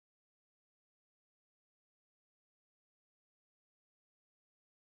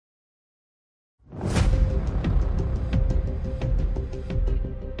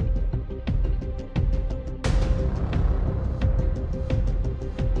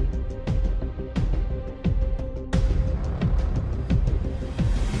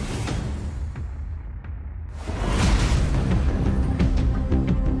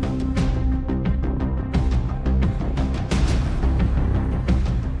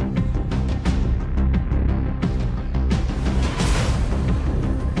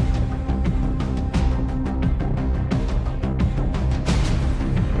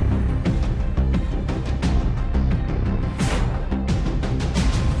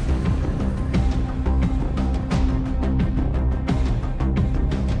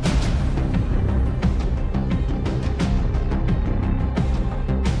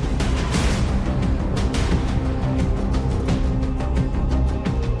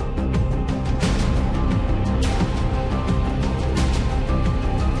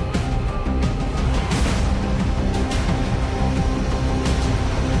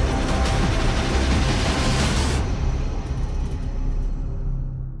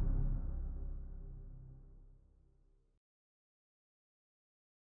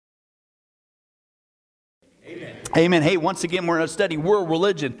Amen. Hey, once again, we're going to study world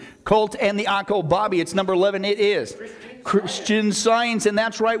religion, cult, and the occult. Bobby, it's number 11. It is Christian Science. And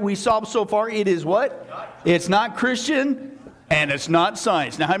that's right. We saw so far it is what? It's not Christian and it's not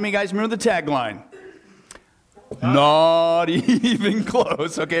science. Now, how many guys remember the tagline? Not even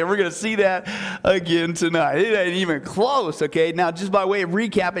close. Okay, we're going to see that again tonight. It ain't even close. Okay, now just by way of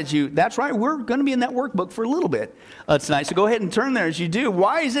recap, that's right, we're going to be in that workbook for a little bit tonight. So go ahead and turn there as you do.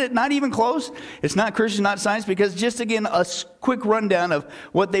 Why is it not even close? It's not Christian, not science, because just again, a quick rundown of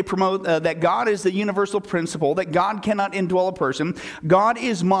what they promote, that God is the universal principle, that God cannot indwell a person. God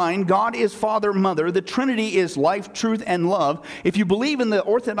is mind. God is Father, Mother. The Trinity is life, truth, and love. If you believe in the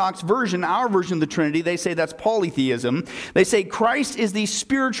Orthodox version, our version of the Trinity, they say that's polytheism. They say Christ is the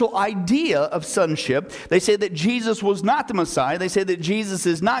spiritual idea of sonship. They say that Jesus was not the Messiah. They say that Jesus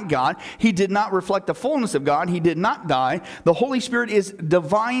is not God. He did not reflect the fullness of God. He did not die. The Holy Spirit is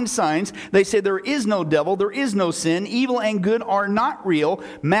divine science. They say there is no devil. There is no sin. Evil and good are not real.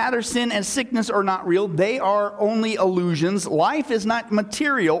 Matter, sin, and sickness are not real. They are only illusions. Life is not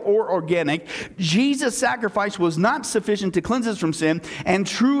material or organic. Jesus' sacrifice was not sufficient to cleanse us from sin, and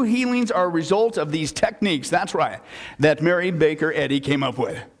true healings are a result of these techniques. That's right, that Mary Baker Eddy came up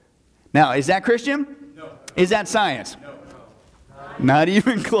with. Now, is that Christian? No. Is that science? No. Not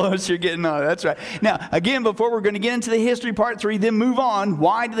even close. You're getting on. That's right. Now, again, before we're going to get into the history part 3, then move on.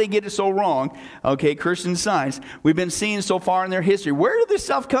 Why do they get it so wrong? Okay, Christian Science. We've been seeing so far in their history. Where did this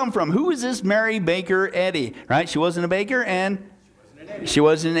stuff come from? Who is this Mary Baker Eddy? Right? She wasn't a baker and she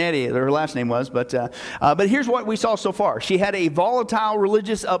wasn't an Eddy. Her last name was, but here's what we saw so far. She had a volatile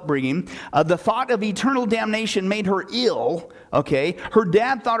religious upbringing. The thought of eternal damnation made her ill. Okay, her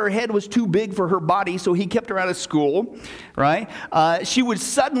dad thought her head was too big for her body, so he kept her out of school. Right? She would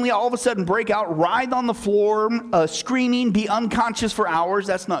all of a sudden break out, writhe on the floor, screaming, be unconscious for hours.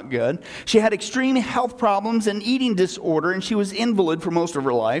 That's not good. She had extreme health problems and eating disorder, and she was invalid for most of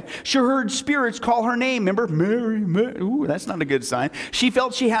her life. She heard spirits call her name. Remember, Mary. Ooh, that's not a good sign. She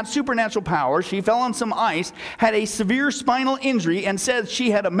felt she had supernatural power. She fell on some ice, had a severe spinal injury, and said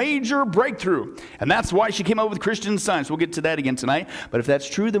she had a major breakthrough. And that's why she came up with Christian Science. We'll get to that again tonight. But if that's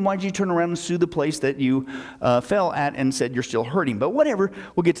true, then why did you turn around and sue the place that you fell at and said you're still hurting? But whatever,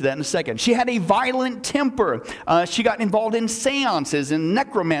 we'll get to that in a second. She had a violent temper. She got involved in seances and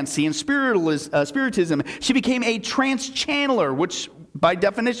necromancy and spiritism. She became a trance channeler, which by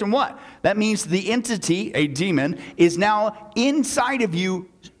definition, what? That means the entity, a demon, is now inside of you,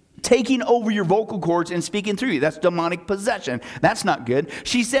 taking over your vocal cords and speaking through you. That's demonic possession. That's not good.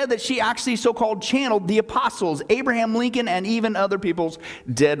 She said that she actually so-called channeled the apostles, Abraham Lincoln, and even other people's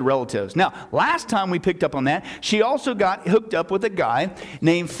dead relatives. Now, last time we picked up on that, she also got hooked up with a guy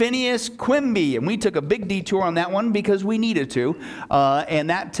named Phineas Quimby, and we took a big detour on that one because we needed to,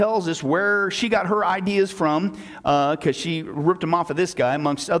 and that tells us where she got her ideas from, because she ripped them off of this guy,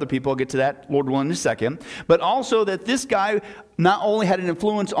 amongst other people. I'll get to that, Lord willing, in a second. But also that this guy not only had an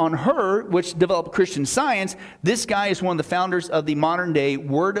influence on her, which developed Christian Science, this guy is one of the founders of the modern day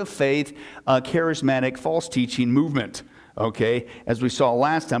Word of Faith, charismatic false teaching movement, okay, as we saw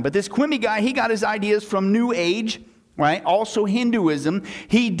last time. But this Quimby guy, he got his ideas from New Age, right? Also Hinduism.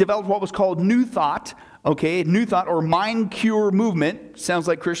 He developed what was called New Thought, okay, New Thought or Mind Cure movement. Sounds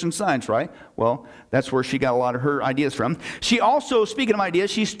like Christian Science, right? Well, that's where she got a lot of her ideas from. She also, speaking of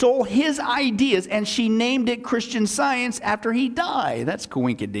ideas, she stole his ideas and she named it Christian Science after he died. That's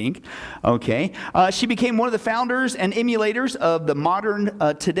coinkydink. Okay. She became one of the founders and emulators of the modern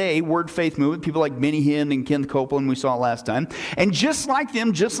today Word Faith movement. People like Benny Hinn and Kenneth Copeland we saw last time. And just like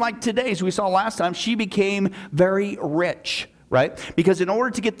them, just like today's we saw last time, she became very rich. Right? Because in order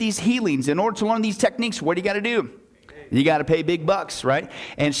to get these healings, in order to learn these techniques, what do you got to do? You got to pay big bucks, right?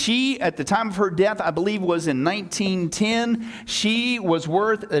 And she, at the time of her death, I believe was in 1910, she was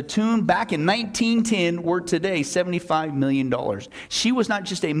worth a tune back in 1910, worth today $75 million. She was not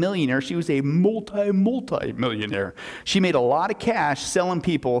just a millionaire, she was a multi-millionaire. She made a lot of cash selling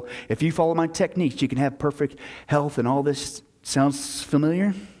people, if you follow my techniques, you can have perfect health and all this. Sounds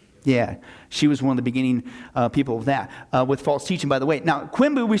familiar? Yeah, she was one of the beginning people of that, with false teaching, by the way. Now,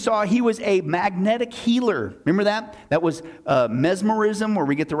 Quimby, we saw he was a magnetic healer. Remember that? That was mesmerism, where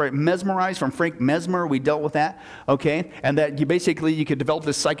we get the right mesmerize from Frank Mesmer. We dealt with that, okay? And that you could develop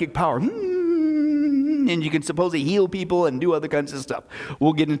this psychic power. And you can supposedly heal people and do other kinds of stuff.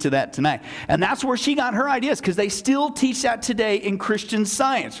 We'll get into that tonight. And that's where she got her ideas, because they still teach that today in Christian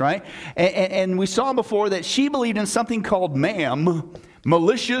Science, right? And we saw before that she believed in something called MAM,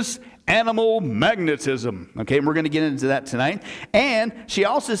 malicious animal magnetism. Okay, and we're going to get into that tonight. And she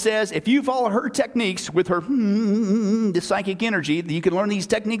also says if you follow her techniques with her the psychic energy, you can learn these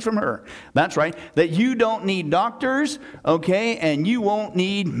techniques from her. That's right, that you don't need doctors, okay, and you won't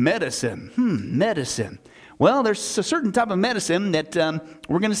need medicine. Medicine. Well, there's a certain type of medicine that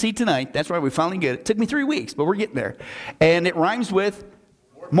we're going to see tonight. That's right, we finally get it. It took me 3 weeks, but we're getting there. And it rhymes with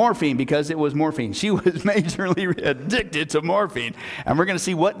morphine, because it was morphine. She was majorly addicted to morphine. And we're going to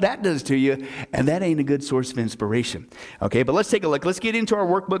see what that does to you. And that ain't a good source of inspiration. Okay, but let's take a look. Let's get into our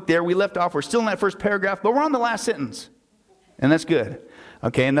workbook there. We left off. We're still in that first paragraph, but we're on the last sentence. And that's good.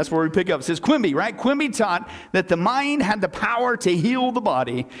 Okay, and that's where we pick up. It says Quimby, right? Quimby taught that the mind had the power to heal the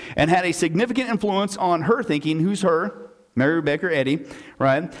body and had a significant influence on her thinking. Who's her? Mary Rebecca Eddy,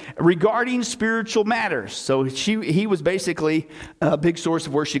 right? Regarding spiritual matters. So he was basically a big source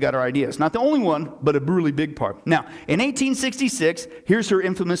of where she got her ideas. Not the only one, but a really big part. Now, in 1866, here's her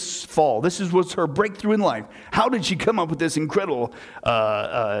infamous fall. This was her breakthrough in life. How did she come up with this incredible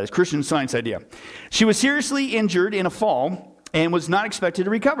Christian Science idea? She was seriously injured in a fall and was not expected to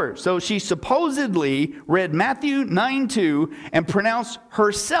recover. So she supposedly read Matthew 9:2 and pronounced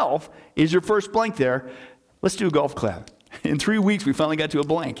herself, is your first blank there. Let's do a golf clap. In 3 weeks, we finally got to a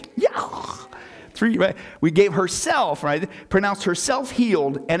blank. Yeah. 3, right? We gave herself, right? Pronounced herself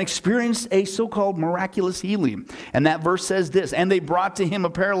healed and experienced a so-called miraculous healing. And that verse says this, and they brought to him a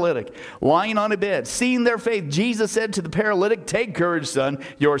paralytic lying on a bed. Seeing their faith, Jesus said to the paralytic, take courage, son,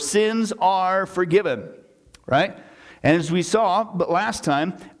 your sins are forgiven. Right? And as we saw, but last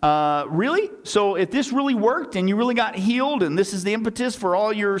time, really? So if this really worked and you really got healed, and this is the impetus for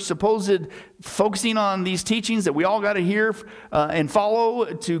all your supposed focusing on these teachings that we all got to hear and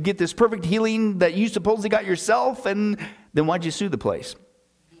follow to get this perfect healing that you supposedly got yourself, and then why'd you sue the place?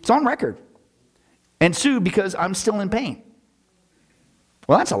 It's on record. And sue because I'm still in pain.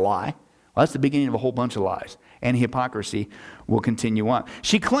 Well, that's a lie. Well, that's the beginning of a whole bunch of lies. And hypocrisy will continue on.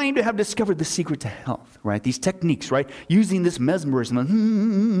 She claimed to have discovered the secret to health, right? These techniques, right? Using this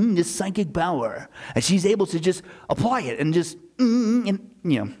mesmerism, this psychic power. And she's able to just apply it and just,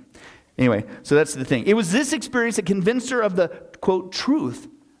 Anyway, so that's the thing. It was this experience that convinced her of the, quote, truth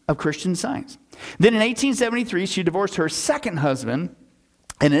of Christian Science. Then in 1873, she divorced her second husband.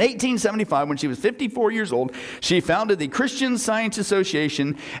 And in 1875, when she was 54 years old, she founded the Christian Science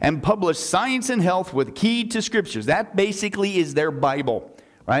Association and published Science and Health with Key to Scriptures. That basically is their Bible,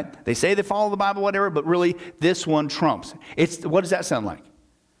 right? They say they follow the Bible, whatever, but really this one trumps. What does that sound like?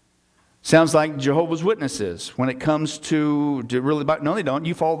 Sounds like Jehovah's Witnesses when it comes to really, no, they don't.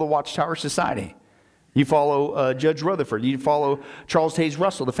 You follow the Watchtower Society. You follow Judge Rutherford. You follow Charles Taze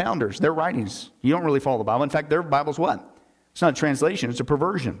Russell, the founders, their writings. You don't really follow the Bible. In fact, their Bible's what? It's not a translation, it's a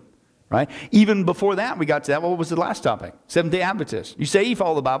perversion, right? Even before that, we got to that. What was the last topic? Seventh-day Adventists. You say you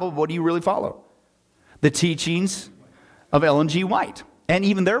follow the Bible, but what do you really follow? The teachings of Ellen G. White. And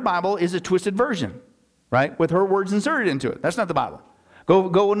even their Bible is a twisted version, right? With her words inserted into it. That's not the Bible.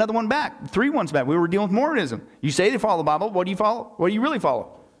 Go another one back, 3 ones back. We were dealing with Mormonism. You say they follow the Bible, what do you follow? What do you really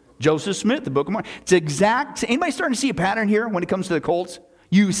follow? Joseph Smith, the Book of Mormon. It's exact. Anybody starting to see a pattern here when it comes to the cults?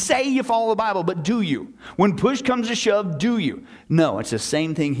 You say you follow the Bible, but do you? When push comes to shove, do you? No, it's the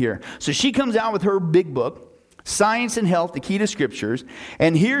same thing here. So she comes out with her big book, Science and Health, the Key to Scriptures,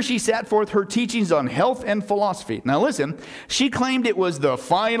 and here she set forth her teachings on health and philosophy. Now listen, she claimed it was the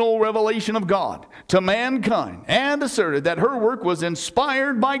final revelation of God to mankind and asserted that her work was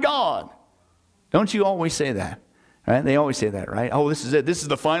inspired by God. Don't you always say that? Right? They always say that, right? Oh, this is it. This is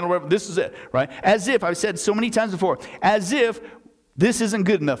the final revelation. This is it, right? As if, I've said so many times before, as if this isn't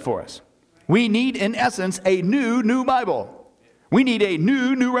good enough for us. We need, in essence, a new Bible. We need a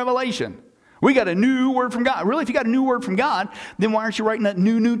new revelation. We got a new word from God. Really, if you got a new word from God, then why aren't you writing that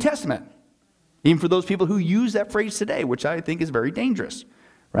New Testament? Even for those people who use that phrase today, which I think is very dangerous,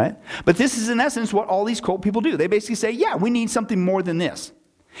 right? But this is, in essence, what all these cult people do. They basically say, yeah, we need something more than this.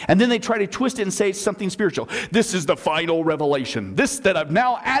 And then they try to twist it and say it's something spiritual. This is the final revelation. This that I've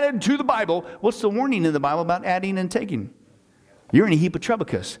now added to the Bible. What's the warning in the Bible about adding and taking? You're in a heap of trouble,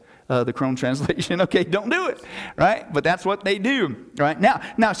 the Chrome translation. Okay, don't do it, right? But that's what they do, right?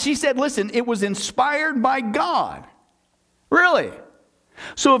 Now she said, listen, it was inspired by God. Really?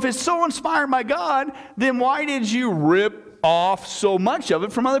 So if it's so inspired by God, then why did you rip off so much of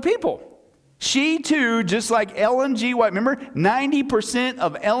it from other people? She too, just like Ellen G. White, remember 90%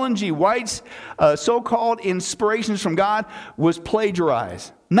 of Ellen G. White's so-called inspirations from God was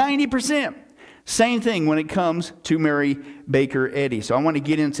plagiarized. 90%. Same thing when it comes to Mary Baker Eddy. So I want to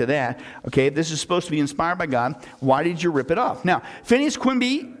get into that. Okay, this is supposed to be inspired by God. Why did you rip it off? Now, Phineas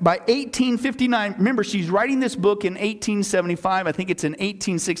Quimby, by 1859, remember, she's writing this book in 1875. I think it's in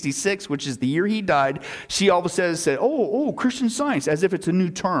 1866, which is the year he died. She all of a sudden said, Christian Science, as if it's a new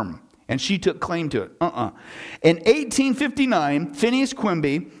term. And she took claim to it. In 1859, Phineas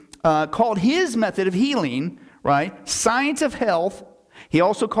Quimby called his method of healing, right, Science of Health. He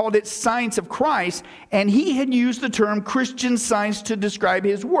also called it Science of Christ, and he had used the term Christian Science to describe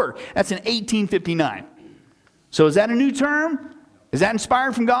his work. That's in 1859. So is that a new term? Is that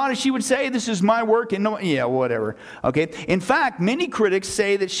inspired from God, as she would say? This is my work, and whatever. Okay. In fact, many critics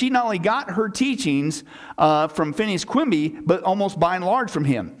say that she not only got her teachings from Phineas Quimby, but almost by and large from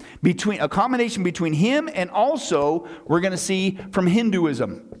him. A combination between him and also, we're going to see, from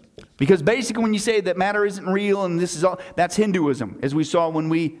Hinduism. Because basically when you say that matter isn't real and this is all, that's Hinduism, as we saw when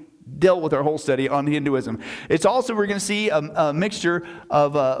we dealt with our whole study on Hinduism. It's also, we're going to see a mixture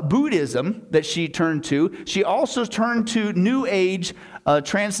of Buddhism that she turned to. She also turned to New Age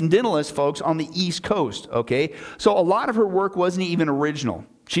transcendentalist folks on the East Coast, okay? So a lot of her work wasn't even original.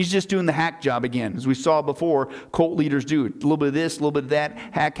 She's just doing the hack job again, as we saw before cult leaders do. A little bit of this, a little bit of that,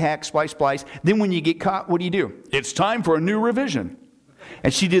 hack, splice. Then when you get caught, what do? It's time for a new revision.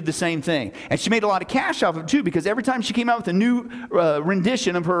 And she did the same thing. And she made a lot of cash off of it too, because every time she came out with a new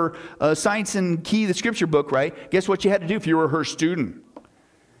rendition of her Science and Key, the Scripture book, right? Guess what you had to do if you were her student?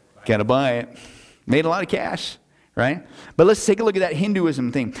 Got to buy it. Made a lot of cash, right? But let's take a look at that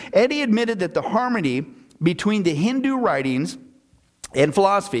Hinduism thing. Eddy admitted that the harmony between the Hindu writings and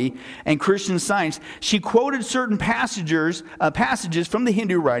philosophy and Christian Science, she quoted certain passages from the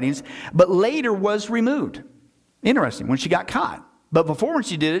Hindu writings, but later was removed. Interesting, when she got caught. But before when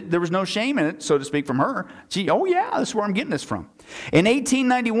she did it, there was no shame in it, so to speak, from her. This is where I'm getting this from. In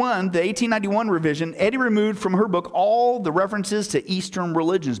 1891, the 1891 revision, Eddy removed from her book all the references to Eastern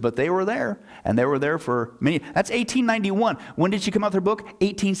religions, but they were there, and they were there for many. That's 1891. When did she come out with her book?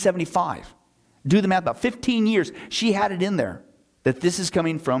 1875. Do the math, about 15 years. She had it in there, that this is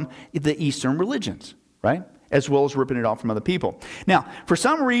coming from the Eastern religions, right? As well as ripping it off from other people. Now, for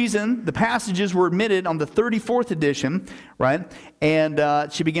some reason, the passages were omitted on the 34th edition, right?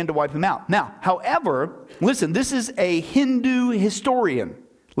 And she began to wipe them out. Now, however, listen, this is a Hindu historian.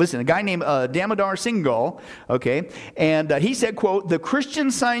 Listen, a guy named Damodar Singhal, okay? And he said, quote, "The Christian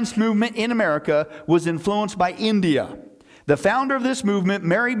Science movement in America was influenced by India. The founder of this movement,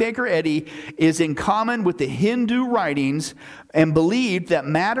 Mary Baker Eddy, is in common with the Hindu writings and believed that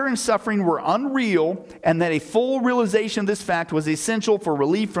matter and suffering were unreal and that a full realization of this fact was essential for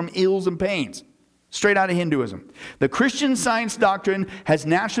relief from ills and pains." Straight out of Hinduism. The Christian Science doctrine has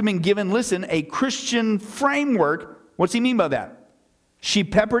naturally been given, listen, a Christian framework. What's he mean by that? She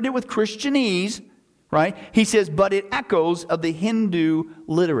peppered it with Christianese, right? He says, but it echoes of the Hindu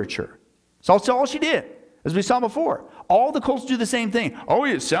literature. So that's all she did, as we saw before. All the cults do the same thing. Oh,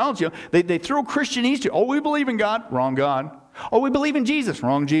 it sounds, they throw Christianese to, oh, we believe in God. Wrong God. Oh, we believe in Jesus.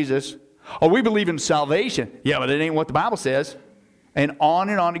 Wrong Jesus. Oh, we believe in salvation. Yeah, but it ain't what the Bible says. And on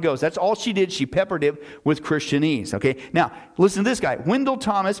it goes. That's all she did. She peppered it with Christianese. Okay. Now, listen to this guy. Wendell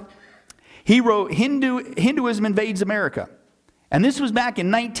Thomas. He wrote Hinduism Invades America. And this was back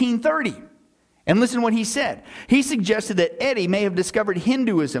in 1930. And listen to what he said. He suggested that Eddy may have discovered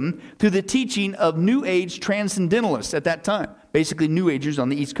Hinduism through the teaching of New Age transcendentalists at that time. Basically New Agers on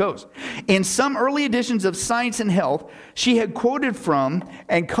the East Coast. In some early editions of Science and Health, she had quoted from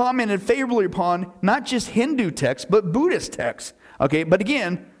and commented favorably upon not just Hindu texts, but Buddhist texts. Okay, but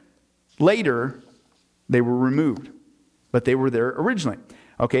again, later they were removed. But they were there originally.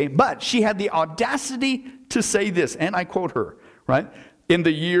 Okay, but she had the audacity to say this, and I quote her, right? In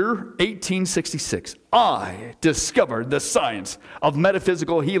the year 1866, I discovered the science of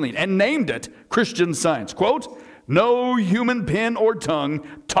metaphysical healing and named it Christian Science. Quote, "No human pen or tongue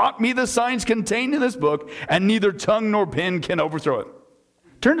taught me the science contained in this book, and neither tongue nor pen can overthrow it."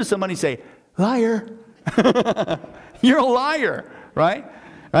 Turn to somebody and say, liar. You're a liar, right?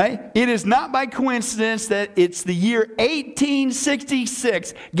 Right? It is not by coincidence that it's the year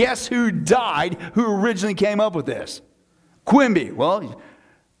 1866. Guess who died who originally came up with this? Quimby. Well,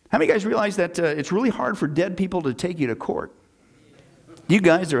 how many guys realize that it's really hard for dead people to take you to court? You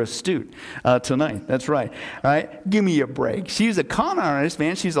guys are astute tonight. That's right. All right? Give me a break. She's a con artist,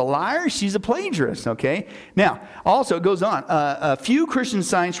 man. She's a liar. She's a plagiarist, okay? Now, also it goes on. A few Christian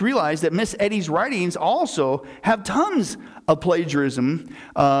Science realize that Miss Eddy's writings also have tons of plagiarism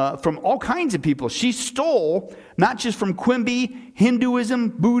from all kinds of people. She stole not just from Quimby, Hinduism,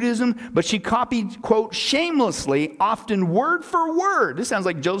 Buddhism, but she copied, quote, shamelessly, often word for word. This sounds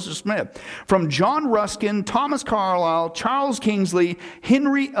like Joseph Smith. From John Ruskin, Thomas Carlyle, Charles Kingsley,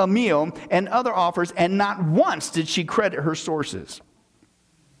 Henry Emile, and other authors, and not once did she credit her sources.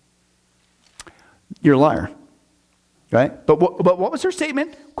 You're a liar. Right? But what was her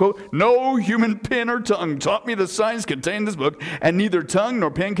statement? Quote, no human pen or tongue taught me the signs contained in this book, and neither tongue nor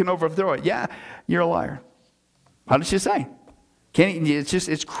pen can overthrow it. Yeah, you're a liar. How did she say?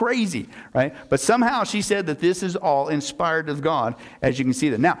 It's crazy, right? But somehow she said that this is all inspired of God, as you can see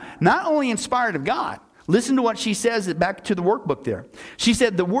that. Now, not only inspired of God, listen to what she says back to the workbook there. She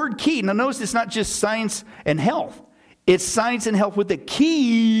said the word key, now notice it's not just science and health. It's science and health with the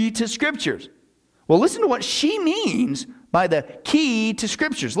key to scriptures. Well, listen to what she means by the key to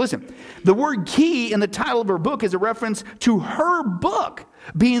scriptures. Listen, the word key in the title of her book is a reference to her book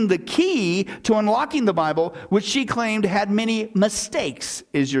being the key to unlocking the Bible, which she claimed had many mistakes,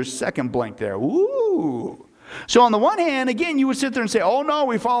 is your second blank there. Ooh. So on the one hand, again, you would sit there and say, oh no,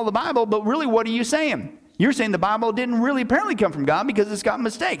 we follow the Bible, but really what are you saying? You're saying the Bible didn't really apparently come from God because it's got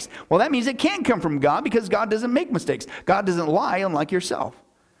mistakes. Well, that means it can't come from God because God doesn't make mistakes. God doesn't lie, unlike yourself.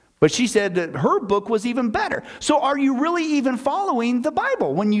 But she said that her book was even better. So are you really even following the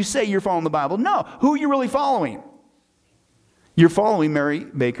Bible when you say you're following the Bible? No. Who are you really following? You're following Mary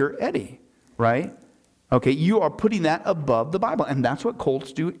Baker Eddy, right? Okay, you are putting that above the Bible. And that's what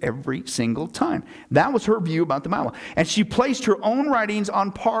cults do every single time. That was her view about the Bible. And she placed her own writings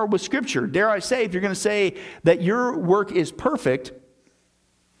on par with Scripture. Dare I say, if you're going to say that your work is perfect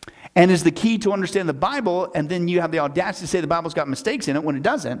and is the key to understand the Bible, and then you have the audacity to say the Bible's got mistakes in it when it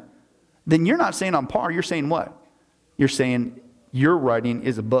doesn't, then you're not saying on par. You're saying what? You're saying your writing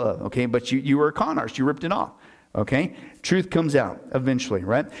is above, okay? But you were a con artist. You ripped it off, okay? Truth comes out eventually,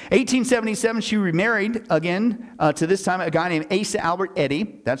 right? 1877, she remarried again, to this time a guy named Asa Albert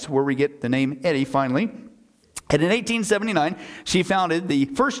Eddy. That's where we get the name Eddy finally. And in 1879, she founded the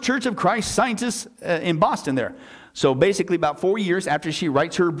First Church of Christ Scientists in Boston there. So basically about 4 years after she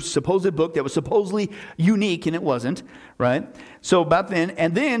writes her supposed book that was supposedly unique, and it wasn't, right? So about then,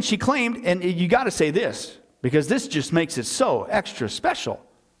 and then she claimed, and you got to say this, because this just makes it so extra special,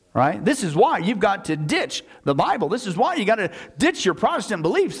 right? This is why you've got to ditch the Bible. This is why you got to ditch your Protestant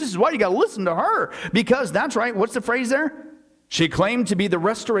beliefs. This is why you got to listen to her, because that's right. What's the phrase there? She claimed to be the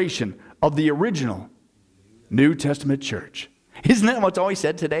restoration of the original New Testament church. Isn't that what's always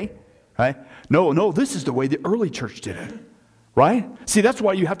said today? Right? No, this is the way the early church did it. Right? See, that's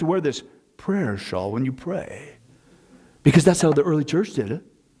why you have to wear this prayer shawl when you pray. Because that's how the early church did it.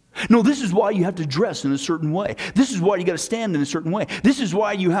 No, this is why you have to dress in a certain way. This is why you got to stand in a certain way. This is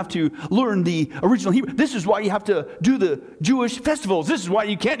why you have to learn the original Hebrew. This is why you have to do the Jewish festivals. This is why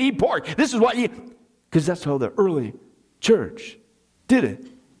you can't eat pork. This is why you... Because that's how the early church did it.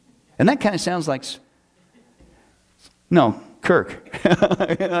 And that kind of sounds like... No, Kirk.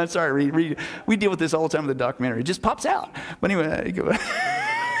 Sorry, we deal with this all the time with the documentary. It just pops out. But anyway,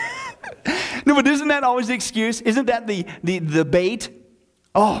 no, but isn't that always the excuse? Isn't that the bait?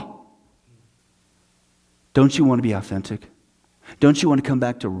 Oh, don't you want to be authentic? Don't you want to come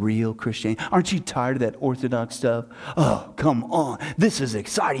back to real Christianity? Aren't you tired of that orthodox stuff? Oh, come on. This is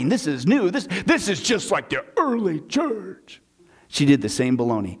exciting. This is new. This is just like the early church. She did the same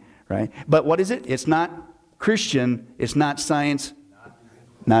baloney, right? But what is it? It's not Christian, it's not science,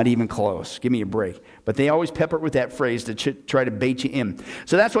 not even close. Give me a break. But they always pepper it with that phrase to try to bait you in.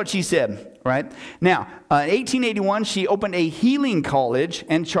 So that's what she said, right? Now, in 1881, she opened a healing college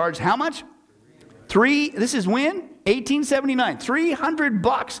and charged how much? This is when? 1879.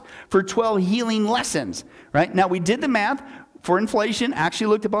 $300 for 12 healing lessons, right? Now, we did the math for inflation, actually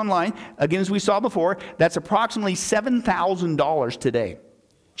looked up online. Again, as we saw before, that's approximately $7,000 today.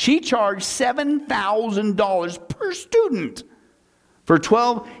 She charged $7,000 per student for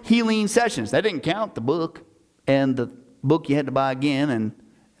 12 healing sessions. That didn't count the book, and the book you had to buy again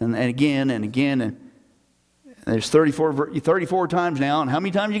and again and again. And there's 34 times now. And how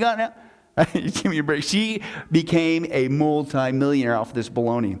many times you got now? Give me a break. She became a multi-millionaire off of this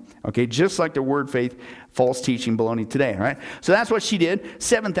baloney. Okay, just like the word faith, false teaching baloney today, right? So that's what she did,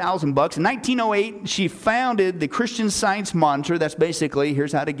 $7,000. In 1908, she founded the Christian Science Monitor. That's basically,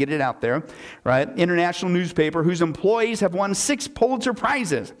 here's how to get it out there, right? International newspaper whose employees have won 6 Pulitzer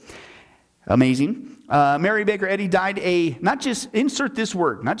Prizes. Amazing. Mary Baker Eddy died not just, insert this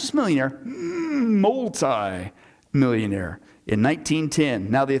word, not just millionaire, multi millionaire in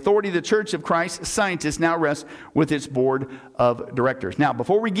 1910. Now, the authority of the Church of Christ Scientists now rests with its board of directors. Now,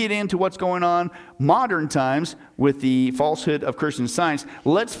 before we get into what's going on modern times with the falsehood of Christian Science,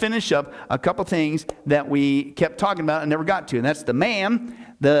 let's finish up a couple things that we kept talking about and never got to. And that's the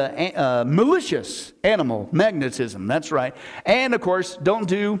malicious animal magnetism. That's right. And, of course, don't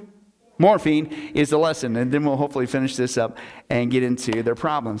do morphine is the lesson, and then we'll hopefully finish this up and get into their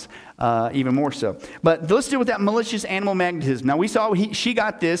problems even more so. But let's deal with that malicious animal magnetism. Now, we saw she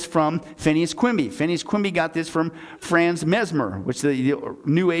got this from Phineas Quimby. Phineas Quimby got this from Franz Mesmer, which is the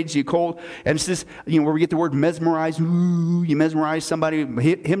New Age, the occult, and it's this, where we get the word mesmerize. Ooh, you mesmerize somebody,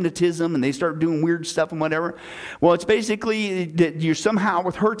 hypnotism, and they start doing weird stuff and whatever. Well, it's basically that you're somehow,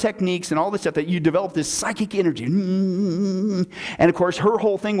 with her techniques and all this stuff, that you develop this psychic energy. And, of course, her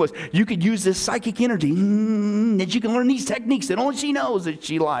whole thing was you could use this psychic energy that you can learn these techniques that only she knows, that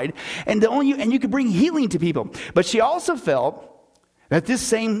she lied, and you could bring healing to people. But she also felt that this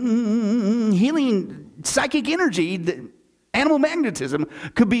same healing psychic energy, the animal magnetism,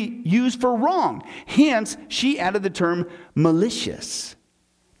 could be used for wrong. Hence, she added the term malicious.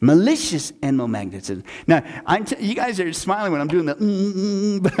 Malicious animal magnetism. Now, you guys are smiling when I'm doing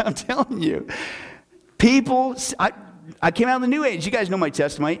the but I'm telling you, people, I came out of the New Age. You guys know my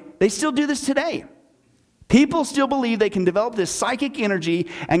testimony. They still do this today. People still believe they can develop this psychic energy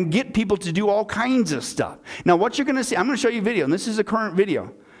and get people to do all kinds of stuff. Now, what you're going to see, I'm going to show you a video, and this is a current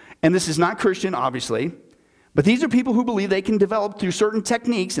video. And this is not Christian, obviously. But these are people who believe they can develop through certain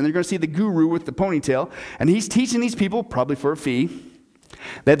techniques, and they're going to see the guru with the ponytail, and he's teaching these people, probably for a fee,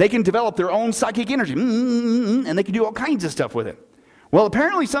 that they can develop their own psychic energy, and they can do all kinds of stuff with it. Well,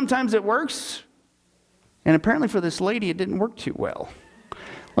 apparently sometimes it works. And apparently for this lady, it didn't work too well.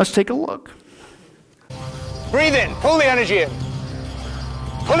 Let's take a look. Breathe in, pull the energy in.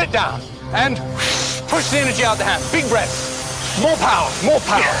 Pull it down, and push the energy out the hand. Big breath. More power,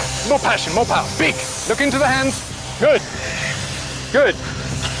 more passion, more power. Big. Look into the hands. Good. Good.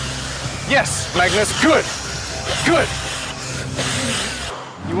 Yes, Magnus, good. Good.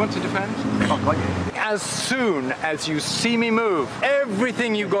 You want to defend? As soon as you see me move,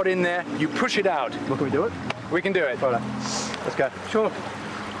 everything you got in there, you push it out. Well, can we do it? We can do it. All right. Let's go. Sure.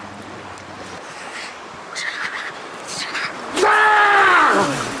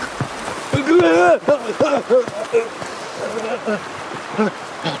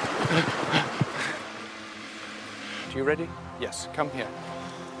 You ready? Yes, come here.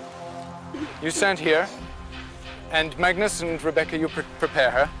 You stand here, and Magnus and Rebecca, you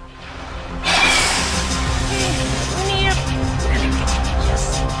prepare her.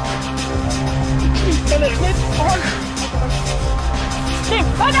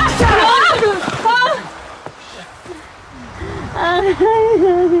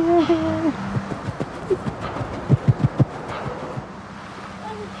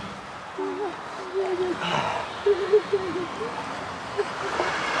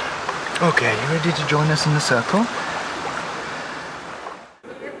 Okay, you ready to join us in the circle?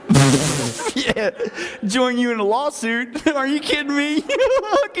 Yeah, join you in a lawsuit. Are you kidding me?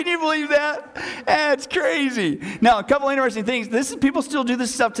 Can you believe that? That's crazy. Now, a couple interesting things. People still do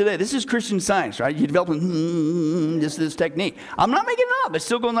this stuff today. This is Christian Science, right? You develop this technique. I'm not making it up. It's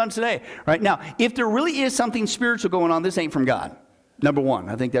still going on today, right? Now, if there really is something spiritual going on, this ain't from God. Number one,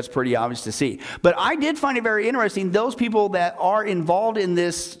 I think that's pretty obvious to see. But I did find it very interesting. Those people that are involved in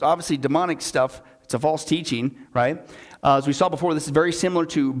this, obviously demonic stuff, it's a false teaching, right? As we saw before, this is very similar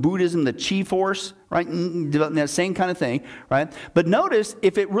to Buddhism, the Chi force, right? That same kind of thing, right? But notice,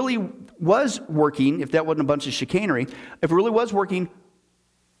 if it really was working, if that wasn't a bunch of chicanery, if it really was working,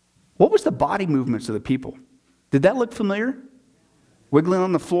 what was the body movements of the people? Did that look familiar? Wiggling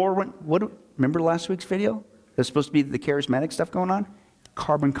on the floor? Remember last week's video? There's supposed to be the charismatic stuff going on?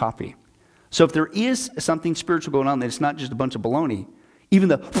 Carbon copy. So if there is something spiritual going on, then it's not just a bunch of baloney. Even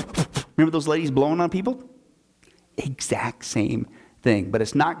remember those ladies blowing on people? Exact same thing. But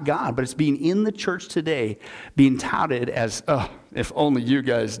it's not God, but it's being in the church today, being touted as, if only you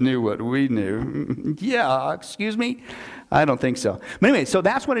guys knew what we knew. Yeah, excuse me? I don't think so. But anyway, so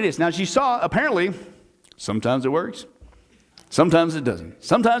that's what it is. Now, as you saw, apparently, sometimes it works. Sometimes it doesn't.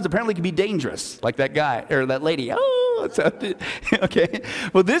 Sometimes apparently it can be dangerous, like that guy or that lady. Okay.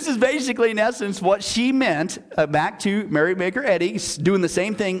 Well, this is basically, in essence, what she meant back to Mary Baker Eddy, doing the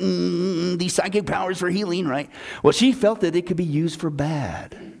same thing, these psychic powers for healing, right? Well, she felt that it could be used for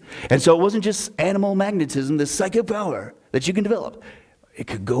bad. And so it wasn't just animal magnetism, this psychic power that you can develop. It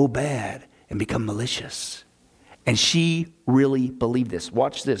could go bad and become malicious. And she really believed this.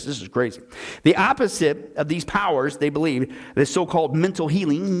 Watch this. This is crazy. The opposite of these powers, they believed, the so-called mental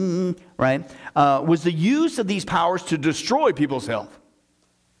healing, right, was the use of these powers to destroy people's health.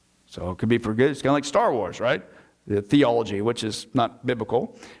 So it could be for good. It's kind of like Star Wars, right? The theology, which is not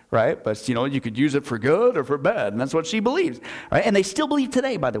biblical, right? But, you could use it for good or for bad. And that's what she believes, right? And they still believe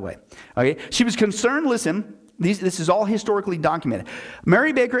today, by the way. Okay? She was concerned, listen, this is all historically documented.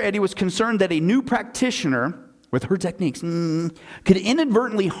 Mary Baker Eddy was concerned that a new practitioner with her techniques, could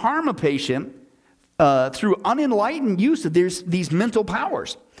inadvertently harm a patient through unenlightened use of these mental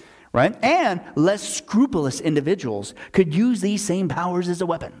powers, right? And less scrupulous individuals could use these same powers as a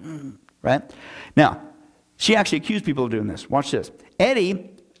weapon, right? Now, she actually accused people of doing this. Watch this. Eddy,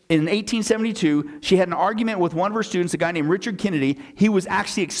 in 1872, she had an argument with one of her students, a guy named Richard Kennedy. He was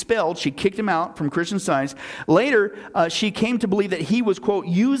actually expelled. She kicked him out from Christian Science. Later, she came to believe that he was, quote,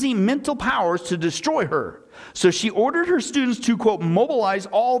 using mental powers to destroy her. So she ordered her students to, quote, mobilize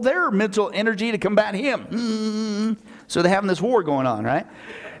all their mental energy to combat him. So they're having this war going on, right?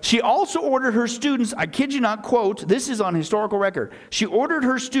 She also ordered her students, I kid you not, quote, this is on historical record. She ordered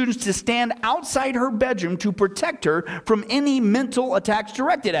her students to stand outside her bedroom to protect her from any mental attacks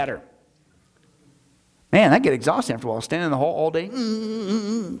directed at her. Man, that get exhausting after a while, standing in the hall all day.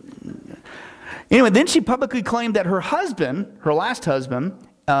 Anyway, then she publicly claimed that her husband, her last husband,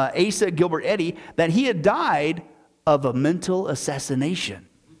 Asa Gilbert Eddy, that he had died of a mental assassination.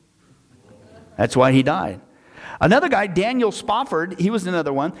 That's why he died. Another guy, Daniel Spofford, he was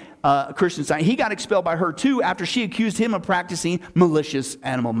another one, Christian Science. He got expelled by her too after she accused him of practicing malicious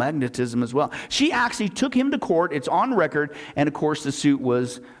animal magnetism as well. She actually took him to court. It's on record. And of course, the suit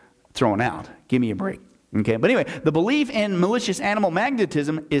was thrown out. Give me a break. Okay, but anyway, the belief in malicious animal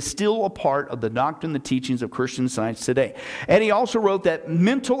magnetism is still a part of the doctrine, the teachings of Christian Science today. Eddy also wrote that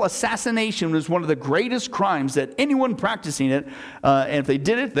mental assassination was one of the greatest crimes that anyone practicing it, and if they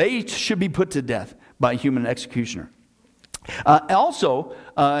did it, they should be put to death by a human executioner. Also,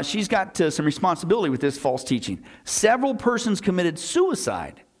 she's got some responsibility with this false teaching. Several persons committed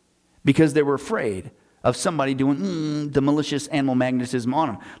suicide because they were afraid of somebody doing the malicious animal magnetism on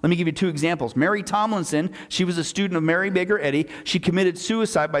them. Let me give you two examples. Mary Tomlinson, she was a student of Mary Baker Eddy. She committed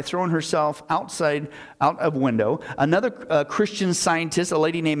suicide by throwing herself out of a window. Another Christian Scientist, a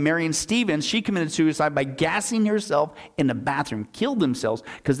lady named Marion Stevens, she committed suicide by gassing herself in the bathroom, killed themselves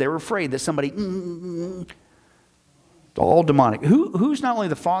because they were afraid that somebody, all demonic. Who's not only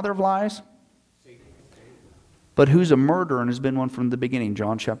the father of lies, but who's a murderer and has been one from the beginning,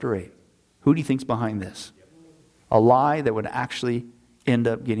 John chapter 8. Who do you think's behind this? A lie that would actually end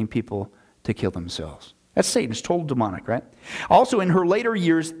up getting people to kill themselves. That's Satan. It's total demonic, right? Also, in her later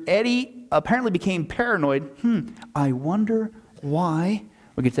years, Eddy apparently became paranoid. I wonder why.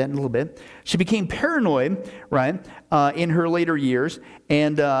 We'll get to that in a little bit. She became paranoid, right, in her later years,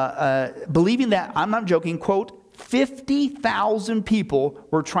 and believing that, I'm not joking, quote, 50,000 people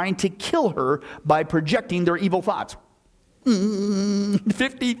were trying to kill her by projecting their evil thoughts.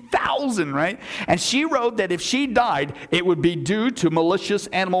 50,000, right? And she wrote that if she died, it would be due to malicious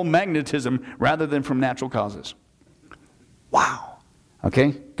animal magnetism rather than from natural causes. Wow.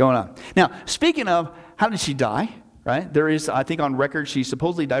 Okay, going on. Now, speaking of, how did she die, right? There is, I think on record, she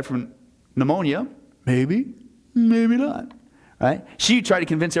supposedly died from pneumonia. Maybe, maybe not. Right? She tried to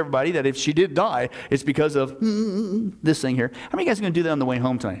convince everybody that if she did die, it's because of this thing here. How many of you guys are going to do that on the way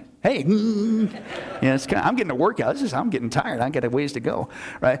home tonight? Hey, I'm getting a workout. I'm getting tired. I got a ways to go,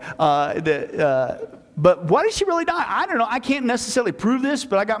 right? But why did she really die? I don't know. I can't necessarily prove this,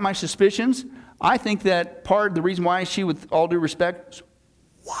 but I got my suspicions. I think that part of the reason why she, with all due respect,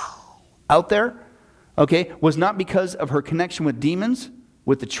 out there, okay, was not because of her connection with demons,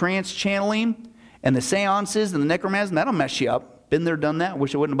 with the trance channeling, and the seances and the necromancy. That'll mess you up. Been there, done that.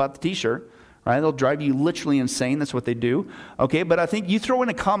 Wish I wouldn't have bought the t-shirt. Right? They'll drive you literally insane. That's what they do. Okay, but I think you throw in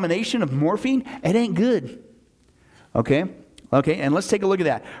a combination of morphine, it ain't good. Okay? Okay, and let's take a look at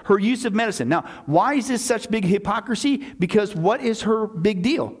that. Her use of medicine. Now, why is this such big hypocrisy? Because what is her big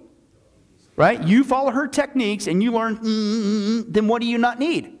deal? Right? You follow her techniques and you learn, then what do you not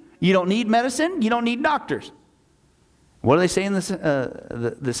need? You don't need medicine. You don't need doctors. What do they say in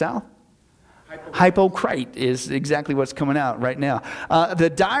the South? Hypocrite is exactly what's coming out right now. The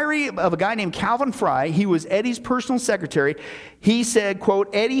diary of a guy named Calvin Fry, he was Eddy's personal secretary. He said, quote,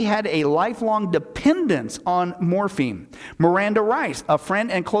 Eddy had a lifelong dependence on morphine. Miranda Rice, a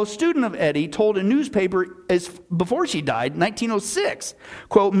friend and close student of Eddy, told a newspaper before she died, 1906.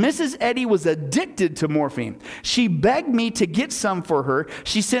 Quote, Mrs. Eddy was addicted to morphine. She begged me to get some for her.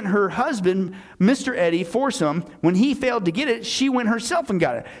 She sent her husband, Mr. Eddy, for some. When he failed to get it, she went herself and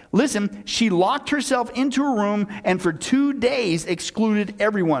got it. Listen, she locked herself into a room and for 2 days excluded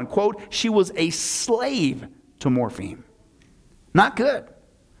everyone. Quote, she was a slave to morphine. Not good.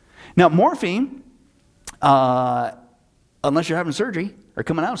 Now, morphine, unless you're having surgery or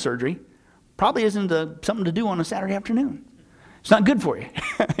coming out of surgery, probably isn't something to do on a Saturday afternoon. It's not good for you.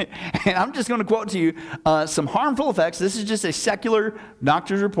 And I'm just going to quote to you some harmful effects. This is just a secular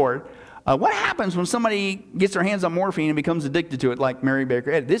doctor's report. What happens when somebody gets their hands on morphine and becomes addicted to it like Mary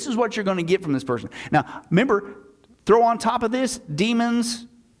Baker Eddy? This is what you're going to get from this person. Now, remember, throw on top of this demons,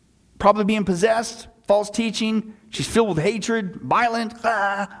 probably being possessed, false teaching. She's filled with hatred, violent,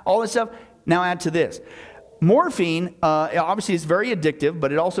 all this stuff. Now add to this. Morphine, obviously, is very addictive,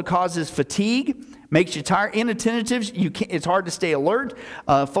 but it also causes fatigue, makes you tired, inattentive. It's hard to stay alert,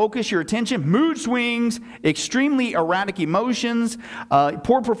 focus your attention, mood swings, extremely erratic emotions,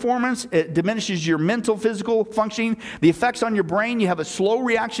 poor performance. It diminishes your mental, physical functioning. The effects on your brain, you have a slow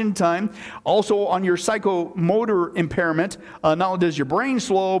reaction time. Also on your psychomotor impairment, not only does your brain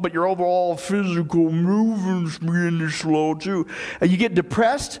slow, but your overall physical movements begin to slow too. You get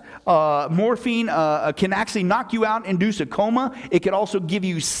depressed. Morphine can actually knock you out, induce a coma. It can also give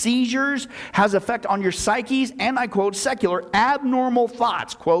you seizures, has effect on your psyches, and I quote, secular, abnormal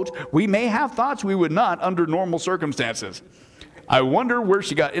thoughts. Quote, we may have thoughts we would not under normal circumstances. I wonder where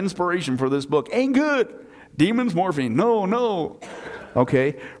she got inspiration for this book. Ain't good. Demons, morphine. No.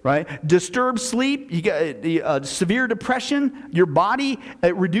 Okay, right? Disturbed sleep, you get severe depression. Your body,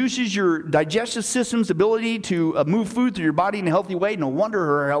 it reduces your digestive system's ability to move food through your body in a healthy way. No wonder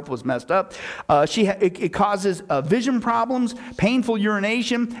her health was messed up. It causes vision problems, painful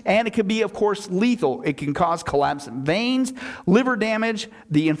urination, and it can be, of course, lethal. It can cause collapsed veins, liver damage,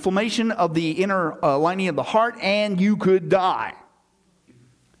 the inflammation of the inner lining of the heart, and you could die.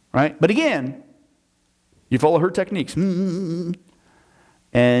 Right? But again, you follow her techniques.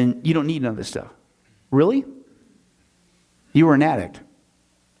 And you don't need none of this stuff. Really? You were an addict.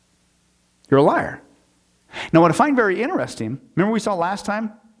 You're a liar. Now, what I find very interesting, remember we saw last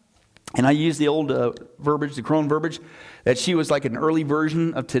time, and I used the old verbiage, the Crone verbiage, that she was like an early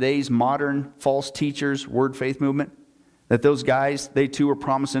version of today's modern false teachers, word faith movement. That those guys, they too are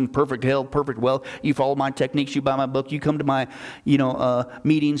promising perfect health, perfect wealth. You follow my techniques, you buy my book, you come to my,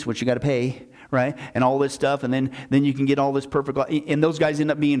 meetings, which you got to pay. Right? And all this stuff, and then you can get all this perfect life. And those guys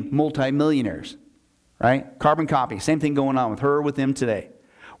end up being multimillionaires. Right? Carbon copy. Same thing going on with her, with them today.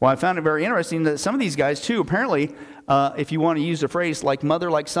 Well, I found it very interesting that some of these guys, too, apparently, if you want to use the phrase like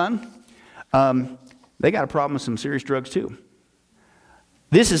mother, like son, they got a problem with some serious drugs, too.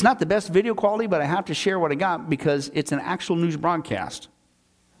 This is not the best video quality, but I have to share what I got because it's an actual news broadcast.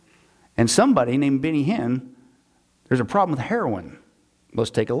 And somebody named Benny Hinn, there's a problem with heroin.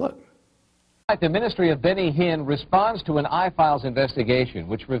 Let's take a look. The Ministry of Benny Hinn responds to an iFiles investigation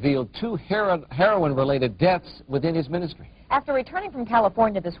which revealed 2 heroin-related deaths within his ministry. After returning from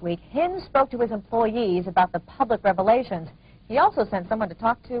California this week, Hinn spoke to his employees about the public revelations. He also sent someone to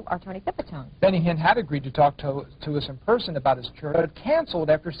talk to our Tony Pipitone. Benny Hinn had agreed to talk to us in person about his church, but canceled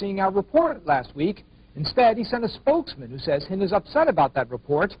after seeing our report last week. Instead, he sent a spokesman who says Hinn is upset about that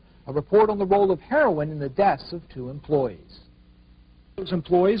report, a report on the role of heroin in the deaths of 2 employees. Those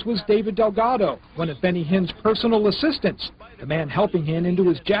employees was David Delgado, one of Benny Hinn's personal assistants, the man helping Hinn into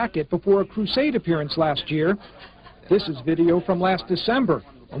his jacket before a crusade appearance last year. This is video from last December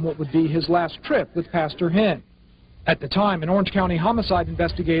on what would be his last trip with Pastor Hinn. At the time, an Orange County homicide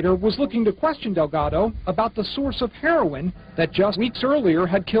investigator was looking to question Delgado about the source of heroin that just weeks earlier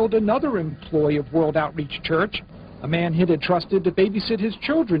had killed another employee of World Outreach Church, a man Hinn had trusted to babysit his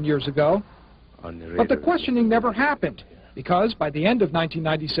children years ago. But the questioning never happened, because by the end of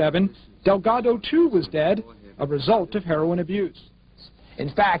 1997, Delgado too was dead, a result of heroin abuse.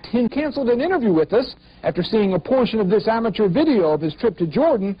 In fact, Hinn canceled an interview with us after seeing a portion of this amateur video of his trip to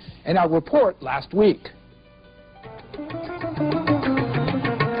Jordan in our report last week.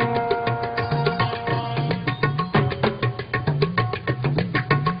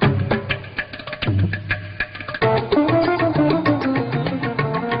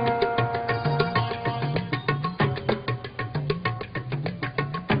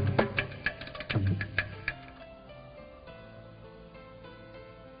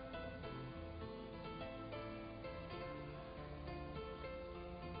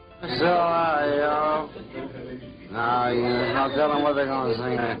 So, now I'll tell them what they're going to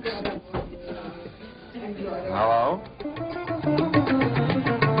sing next. Hello?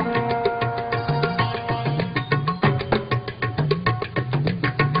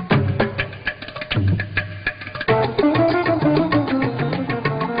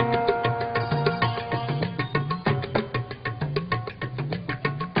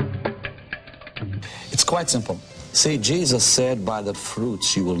 quite simple. See, Jesus said, by the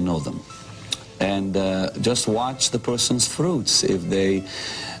fruits you will know them. And just watch the person's fruits. If they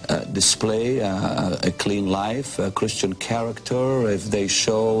display a clean life, a Christian character, if they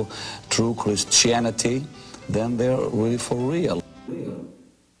show true Christianity, then they're really for real.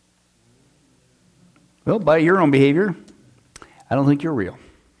 Well, by your own behavior, I don't think you're real.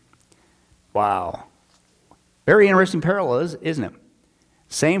 Wow. Very interesting parallels, isn't it?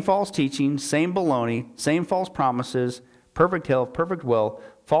 Same false teaching, same baloney, same false promises, perfect health, perfect wealth,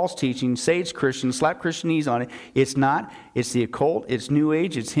 false teaching, say it's Christian, slap Christianese on it. It's not. It's the occult. It's New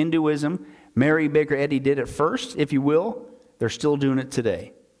Age. It's Hinduism. Mary Baker Eddy did it first, if you will. They're still doing it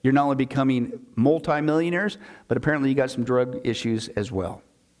today. You're not only becoming multimillionaires, but apparently you got some drug issues as well.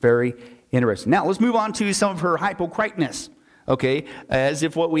 Very interesting. Now, let's move on to some of her hypocriteness. Okay, as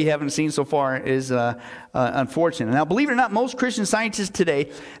if what we haven't seen so far is unfortunate. Now, believe it or not, most Christian scientists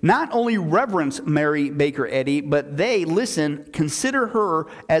today not only reverence Mary Baker Eddy, but they, consider her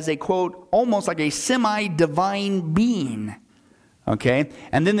as a, quote, almost like a semi-divine being. Okay,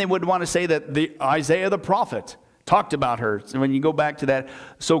 and then they would want to say that Isaiah the prophet talked about her. So when you go back to that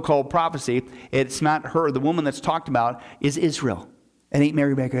so-called prophecy, it's not her. The woman that's talked about is Israel. It ain't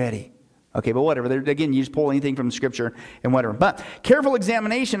Mary Baker Eddy. Okay, but whatever. Again, you just pull anything from Scripture and whatever. But careful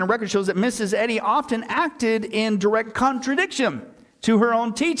examination and record shows that Mrs. Eddy often acted in direct contradiction to her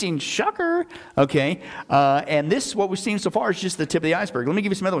own teaching. Shocker. Okay, and this, what we've seen so far, is just the tip of the iceberg. Let me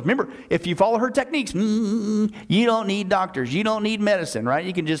give you some other ones. Remember, if you follow her techniques, you don't need doctors. You don't need medicine, right?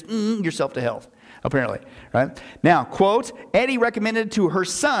 You can just yourself to health. Apparently, right? Now, quote, Eddy recommended to her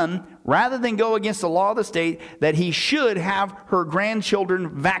son, rather than go against the law of the state, that he should have her grandchildren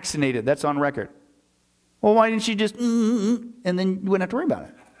vaccinated. That's on record. Well, why didn't she just, and then you wouldn't have to worry about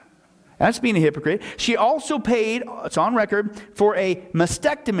it? That's being a hypocrite. She also paid, it's on record, for a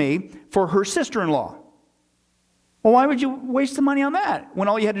mastectomy for her sister-in-law. Well, why would you waste the money on that when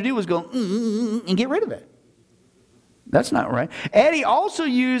all you had to do was go, and get rid of it? That's not right. Eddy also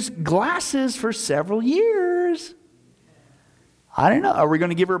used glasses for several years. I don't know. Are we going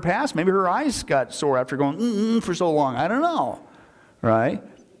to give her a pass? Maybe her eyes got sore after going for so long. I don't know. Right?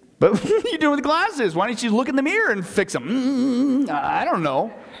 But what are you doing with glasses? Why don't you look in the mirror and fix them? I don't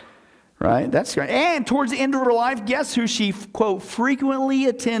know. Right? That's right. And towards the end of her life, guess who she, quote, frequently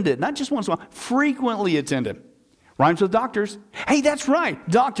attended? Not just once in a while, frequently attended. Rhymes with doctors. Hey, that's right.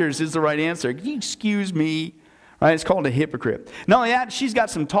 Doctors is the right answer. Excuse me. Right, it's called a hypocrite. Not only that, she's got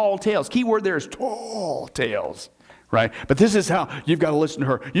some tall tales. Key word there is tall tales. Right? But this is how you've got to listen to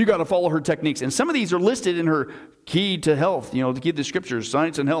her. You've got to follow her techniques. And some of these are listed in her key to health, to key to the scriptures,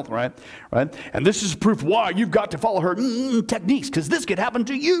 science and health, right? Right? And this is proof why you've got to follow her techniques, because this could happen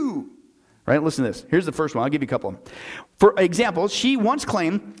to you. Right? Listen to this. Here's the first one. I'll give you a couple of them. For example, she once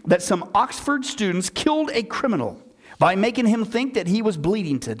claimed that some Oxford students killed a criminal by making him think that he was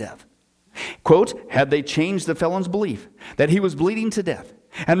bleeding to death. Quote, had they changed the felon's belief that he was bleeding to death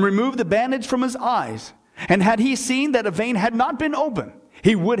and removed the bandage from his eyes, and had he seen that a vein had not been open,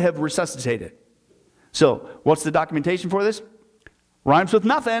 he would have resuscitated. So, what's the documentation for this? Rhymes with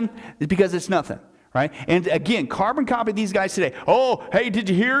nothing, because it's nothing, right? And again, carbon copy these guys today. Oh, hey, did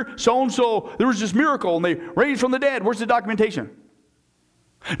you hear? So-and-so, there was this miracle, and they raised from the dead. Where's the documentation?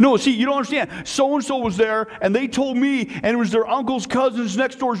 No, see, you don't understand. So-and-so was there, and they told me, and it was their uncle's cousin's,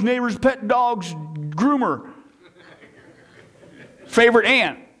 next door's neighbor's pet dog's groomer. Favorite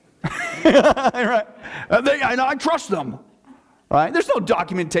aunt. Right? I trust them. Right? There's no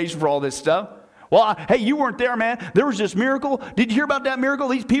documentation for all this stuff. Well, hey, you weren't there, man. There was this miracle. Did you hear about that miracle?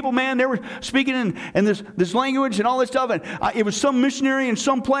 These people, man, they were speaking in this language and all this stuff. And it was some missionary in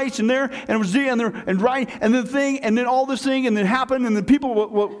some place and there, and it was there, and right, and the thing, and then all this thing, and then happened, and the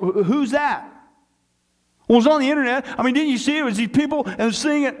people, who's that? Well, it was on the internet. I mean, didn't you see it? It was these people, and they're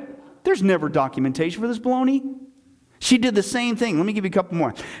seeing it. There's never documentation for this baloney. She did the same thing. Let me give you a couple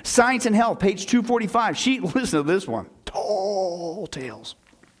more. Science and Health, page 245. Listen to this one. Tall tales.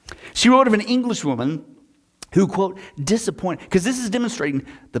 She wrote of an English woman who, quote, disappointed, because this is demonstrating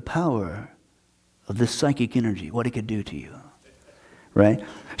the power of this psychic energy, what it could do to you, right?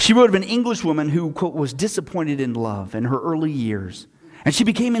 She wrote of an English woman who, quote, was disappointed in love in her early years, and she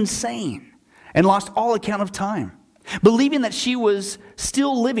became insane and lost all account of time, believing that she was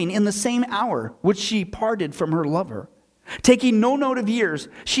still living in the same hour which she parted from her lover. Taking no note of years,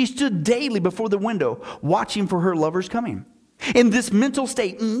 she stood daily before the window, watching for her lover's coming. In this mental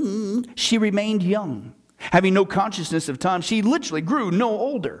state, she remained young. Having no consciousness of time, she literally grew no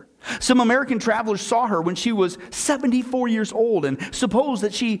older. Some American travelers saw her when she was 74 years old and supposed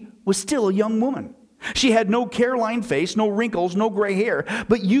that she was still a young woman. She had no care-lined face, no wrinkles, no gray hair,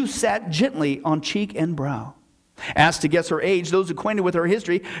 but youth sat gently on cheek and brow. Asked to guess her age, those acquainted with her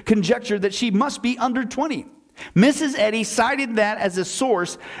history conjectured that she must be under 20. Mrs. Eddy cited that as a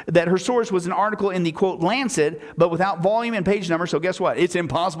source, that her source was an article in the, quote, Lancet, but without volume and page number, so guess what? It's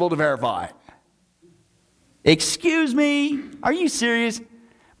impossible to verify. Excuse me? Are you serious?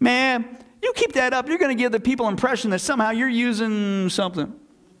 Man, you keep that up, you're going to give the people impression that somehow you're using something.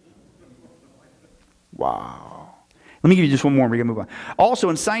 Wow. Let me give you just one more and we're going to move on. Also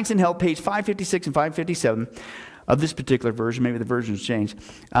in Science and Health, page 556 and 557 of this particular version, maybe the version's changed.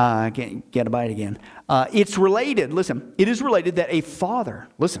 I can't get a bite again. It's related, listen, it is related that a father,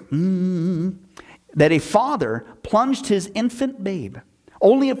 that a father plunged his infant babe,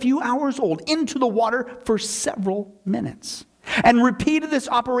 only a few hours old, into the water for several minutes. And repeated this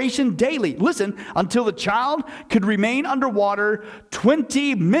operation daily, listen, until the child could remain underwater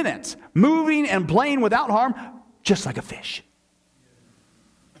 20 minutes, moving and playing without harm, just like a fish.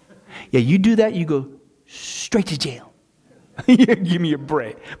 Yeah, you do that, you go straight to jail. Give me a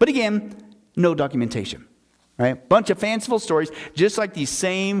break. But again, no documentation. Right? Bunch of fanciful stories, just like these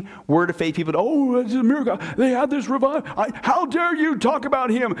same Word of Faith people. Oh, it's a miracle. They had this revival. How dare you talk about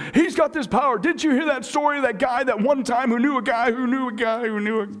him? He's got this power. Didn't you hear that story of that guy that one time who knew a guy who knew a guy who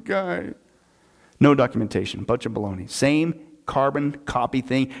knew a guy? No documentation. Bunch of baloney. Same carbon copy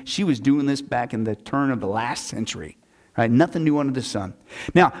thing. She was doing this back in the turn of the last century. Right? Nothing new under the sun.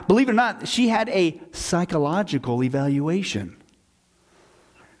 Now, believe it or not, she had a psychological evaluation.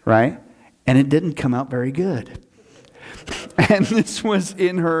 Right? And it didn't come out very good. And this was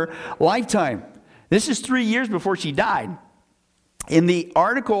in her lifetime. This is 3 years before she died. In the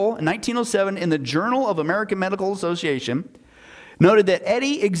article in 1907 in the Journal of American Medical Association, noted that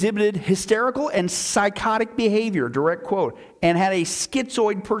Eddy exhibited hysterical and psychotic behavior, direct quote, and had a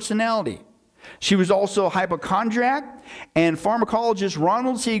schizoid personality. She was also a hypochondriac, and pharmacologist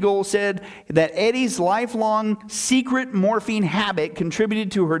Ronald Siegel said that Eddy's lifelong secret morphine habit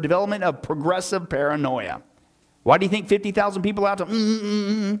contributed to her development of progressive paranoia. Why do you think 50,000 people out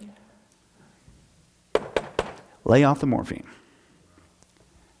to lay off the morphine?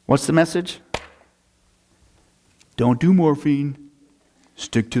 What's the message? Don't do morphine.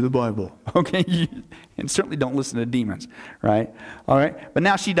 Stick to the Bible, okay? And certainly don't listen to demons, right? All right, but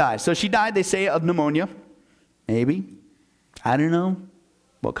now she died. So she died, they say, of pneumonia. Maybe. I don't know.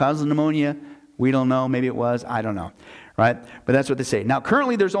 What caused the pneumonia? We don't know. Maybe it was. I don't know, right? But that's what they say. Now,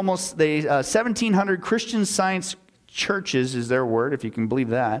 currently, there's almost 1,700 Christian Science churches, is their word, if you can believe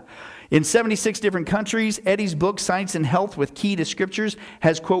that. In 76 different countries, Eddy's book, Science and Health with Key to Scriptures,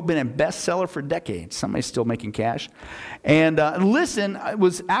 has, quote, been a bestseller for decades. Somebody's still making cash. And listen, it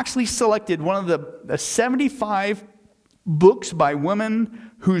was actually selected one of the 75 books by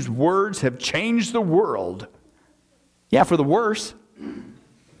women whose words have changed the world. Yeah, for the worse.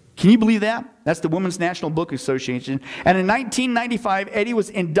 Can you believe that? That's the Women's National Book Association. And in 1995, Eddy was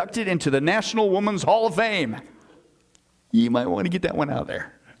inducted into the National Women's Hall of Fame. You might want to get that one out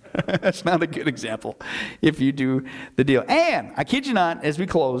there. That's not a good example if you do the deal. And, I kid you not, as we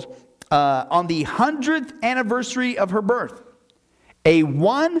close, on the 100th anniversary of her birth, a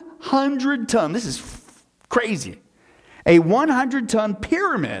 100-ton, this is crazy, a 100-ton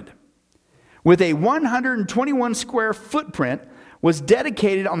pyramid with a 121 square footprint was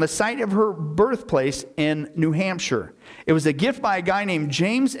dedicated on the site of her birthplace in New Hampshire. It was a gift by a guy named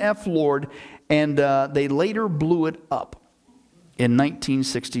James F. Lord, and they later blew it up in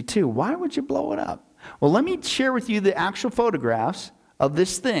 1962. Why would you blow it up? Well, let me share with you the actual photographs of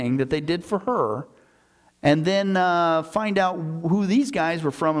this thing that they did for her, and then find out who these guys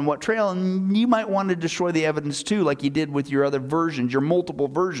were from and what trail. And you might want to destroy the evidence too, like you did with your other versions, your multiple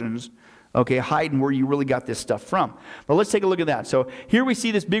versions, okay, hiding where you really got this stuff from. But let's take a look at that. So here we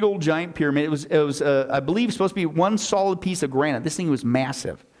see this big old giant pyramid. It was I believe, supposed to be one solid piece of granite. This thing was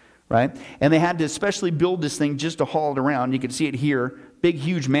massive. Right? And they had to especially build this thing just to haul it around. You can see it here, big,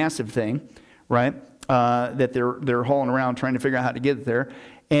 huge, massive thing, right? That they're hauling around trying to figure out how to get it there.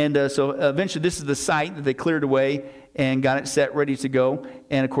 And so eventually this is the site that they cleared away and got it set, ready to go.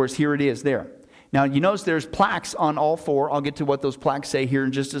 And of course, here it is there. Now, you notice there's plaques on all four. I'll get to what those plaques say here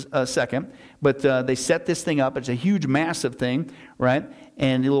in just a second. But they set this thing up. It's a huge, massive thing, right?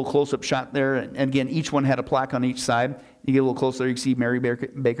 And a little close-up shot there. And again, each one had a plaque on each side. You get a little closer, you can see Mary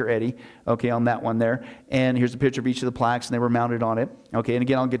Baker Eddy, okay, on that one there. And here's a picture of each of the plaques, and they were mounted on it. Okay, and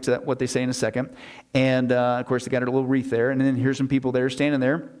again, I'll get to what they say in a second. And, of course, they got a little wreath there. And then here's some people there standing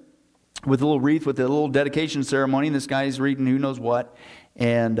there with a little wreath with a little dedication ceremony. And this guy's reading who knows what.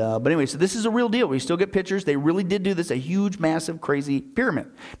 But anyway, so this is a real deal. We still get pictures. They really did do this, a huge, massive, crazy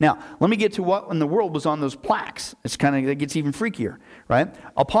pyramid. Now, let me get to what in the world was on those plaques. It gets even freakier, right?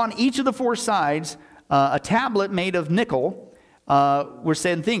 Upon each of the four sides, a tablet made of nickel were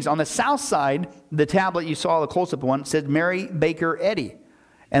saying things. On the south side, the tablet you saw, the close-up one, said Mary Baker Eddy.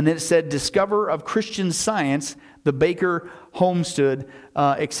 And then it said, discoverer of Christian Science, the Baker Homestead,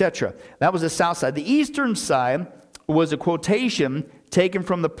 etc. That was the south side. The eastern side was a quotation taken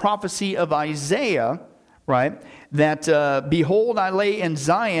from the prophecy of Isaiah, right? That, behold, I lay in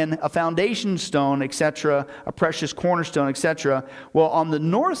Zion a foundation stone, etc., a precious cornerstone, etc. Well, on the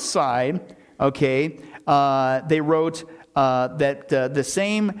north side, okay, they wrote that the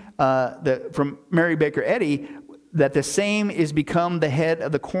same, from Mary Baker Eddy, that the same is become the head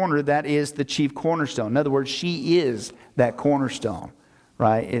of the corner, that is the chief cornerstone. In other words, she is that cornerstone,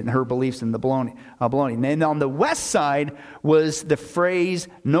 right, in her beliefs in the baloney. And on the west side was the phrase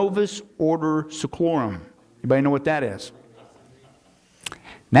Novus Ordo Seclorum. Anybody know what that is?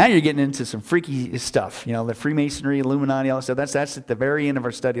 Now you're getting into some freaky stuff, the Freemasonry, Illuminati, all that stuff. That's at the very end of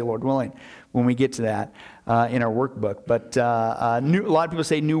our study, Lord willing, when we get to that in our workbook. But a lot of people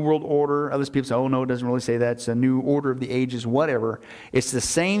say New World Order. Other people say, oh, no, it doesn't really say that. It's a New Order of the Ages, whatever. It's the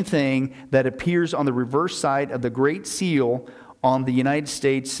same thing that appears on the reverse side of the Great Seal on the United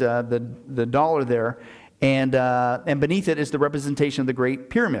States, the dollar there. And beneath it is the representation of the Great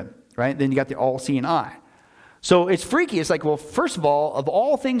Pyramid, right? Then you got the all-seeing eye. So it's freaky. It's like, well, first of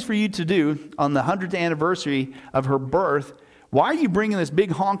all things for you to do on the 100th anniversary of her birth, why are you bringing this big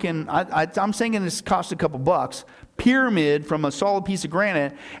honking, I'm thinking this cost a couple bucks, pyramid from a solid piece of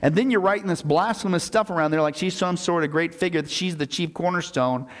granite, and then you're writing this blasphemous stuff around there like she's some sort of great figure, that she's the chief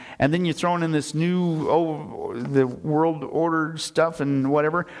cornerstone, and then you're throwing in this new, the world order stuff and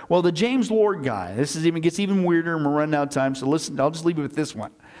whatever. Well, the James Lord guy, gets even weirder, and we're running out of time, so listen, I'll just leave you with this one.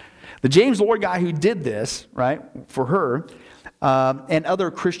 The James Lord guy who did this, right, for her, and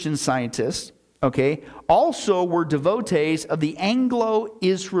other Christian scientists, okay, also were devotees of the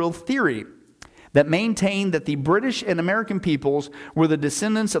Anglo-Israel theory that maintained that the British and American peoples were the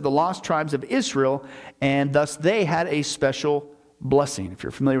descendants of the lost tribes of Israel, and thus they had a special blessing. If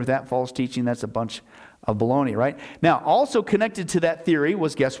you're familiar with that false teaching, that's a bunch of baloney, right? Now, also connected to that theory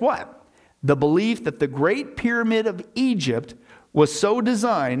was, guess what? The belief that the Great Pyramid of Egypt was so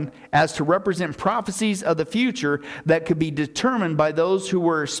designed as to represent prophecies of the future that could be determined by those who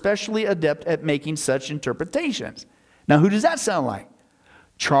were especially adept at making such interpretations. Now, who does that sound like?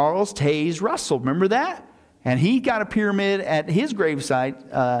 Charles Taze Russell. Remember that? And he got a pyramid at his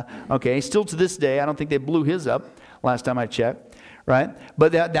gravesite, still to this day. I don't think they blew his up last time I checked, right?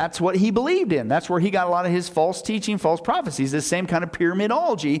 But that's what he believed in. That's where he got a lot of his false teaching, false prophecies, this same kind of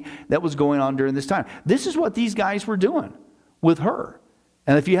pyramidology that was going on during this time. This is what these guys were doing with her.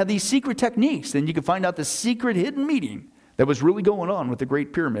 And if you have these secret techniques, then you can find out the secret hidden meeting that was really going on with the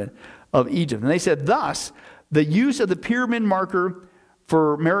Great Pyramid of Egypt. And they said, thus, the use of the pyramid marker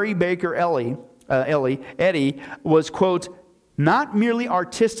for Mary Baker Eddy was, quote, not merely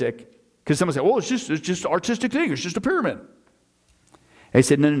artistic, because someone said, well, it's just artistic thing, it's just a pyramid. They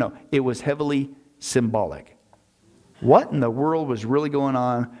said, no, it was heavily symbolic. What in the world was really going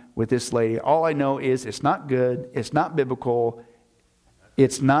on with this lady? All I know is it's not good, it's not biblical,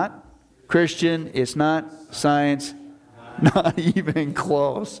 it's not Christian, it's not science, not even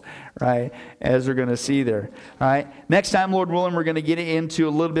close, right? As we're going to see there, all right? Next time, Lord willing, we're going to get into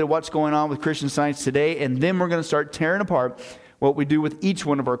a little bit of what's going on with Christian Science today, and then we're going to start tearing apart what we do with each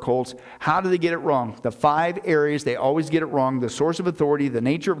one of our cults. How do they get it wrong? The 5 areas they always get it wrong: the source of authority, the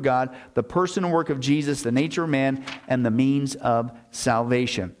nature of God, the person and work of Jesus, the nature of man, and the means of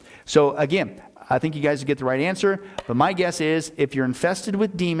salvation. So again, I think you guys will get the right answer, but my guess is if you're infested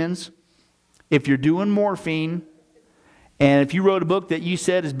with demons, if you're doing morphine, and if you wrote a book that you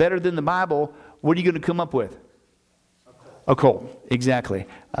said is better than the Bible, what are you going to come up with? A cult. Exactly.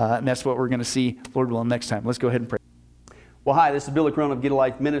 And that's what we're going to see, Lord willing, next time. Let's go ahead and pray. Well, hi, this is Billy Crone of Get a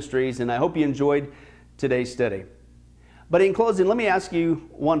Life Ministries, and I hope you enjoyed today's study. But in closing, let me ask you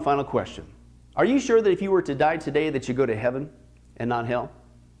one final question. Are you sure that if you were to die today that you go to heaven and not hell?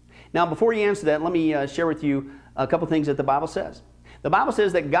 Now, before you answer that, let me share with you a couple things that the Bible says. The Bible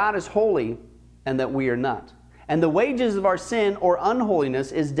says that God is holy and that we are not. And the wages of our sin or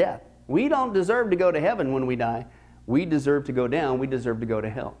unholiness is death. We don't deserve to go to heaven when we die. We deserve to go down. We deserve to go to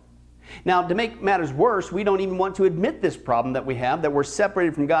hell. Now, to make matters worse, we don't even want to admit this problem that we have, that we're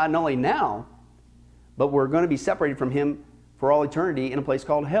separated from God not only now, but we're going to be separated from Him for all eternity in a place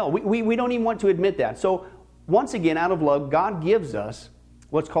called hell. We don't even want to admit that. So, once again, out of love, God gives us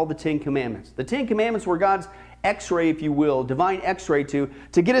what's called the 10 Commandments. The 10 Commandments were God's x-ray, if you will, divine x-ray to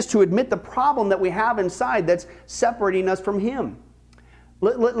get us to admit the problem that we have inside that's separating us from Him.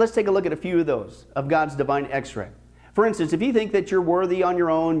 Let's take a look at a few of those, of God's divine x-ray. For instance, if you think that you're worthy on your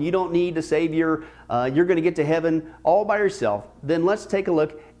own, you don't need a Savior, you're going to get to heaven all by yourself, then let's take a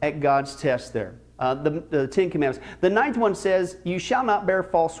look at God's test there. The Ten Commandments. The ninth one says, you shall not bear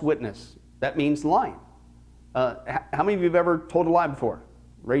false witness. That means lying. How many of you have ever told a lie before?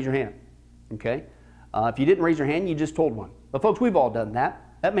 Raise your hand. Okay? If you didn't raise your hand, you just told one. But folks, we've all done that.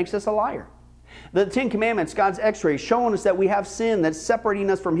 That makes us a liar. The Ten Commandments, God's x-ray, showing us that we have sin that's separating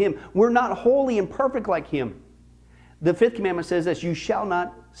us from Him. We're not holy and perfect like Him. The fifth commandment says this, you shall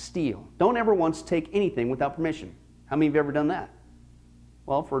not steal. Don't ever once take anything without permission. How many of you have ever done that?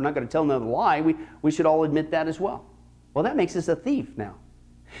 Well, if we're not going to tell another lie, we should all admit that as well. Well, that makes us a thief now.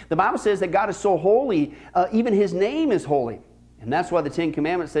 The Bible says that God is so holy, even His name is holy. And that's why the Ten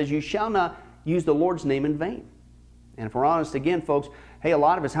Commandments says you shall not use the Lord's name in vain. And if we're honest again, folks, hey, a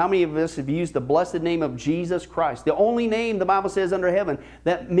lot of us, how many of us have used the blessed name of Jesus Christ, the only name the Bible says under heaven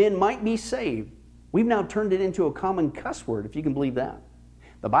that men might be saved? We've now turned it into a common cuss word, if you can believe that.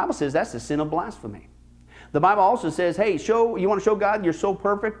 The Bible says that's the sin of blasphemy. The Bible also says, hey, you want to show God you're so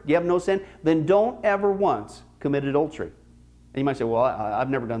perfect, you have no sin, then don't ever once commit adultery. And you might say, well, I've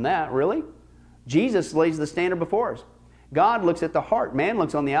never done that. Really? Jesus lays the standard before us. God looks at the heart. Man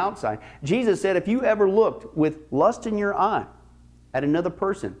looks on the outside. Jesus said, if you ever looked with lust in your eye at another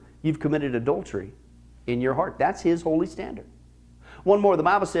person, you've committed adultery in your heart. That's His holy standard. One more, the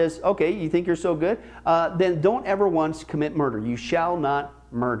Bible says, okay, you think you're so good, then don't ever once commit murder. You shall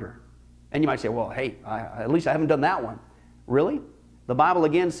not murder. And you might say, well, hey, at least I haven't done that one. Really? The Bible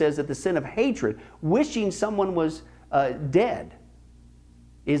again says that the sin of hatred, wishing someone was dead,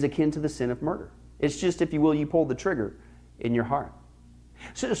 is akin to the sin of murder. It's just, if you will, you pull the trigger in your heart.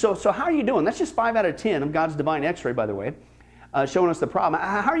 So how are you doing? That's just 5 out of 10 of God's divine x-ray, by the way, showing us the problem.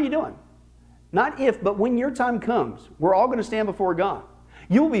 How are you doing? Not if, but when your time comes, we're all going to stand before God.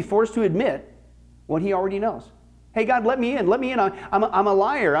 You will be forced to admit what He already knows. Hey, God, let me in. Let me in. I'm a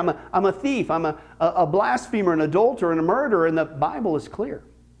liar. I'm a thief. I'm a blasphemer, an adulterer, and a murderer. And the Bible is clear.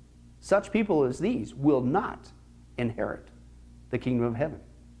 Such people as these will not inherit the kingdom of heaven.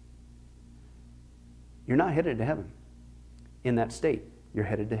 You're not headed to heaven. In that state, you're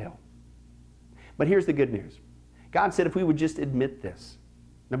headed to hell. But here's the good news. God said if we would just admit this,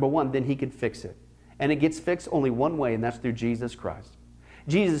 number one, then He could fix it. And it gets fixed only one way, and that's through Jesus Christ.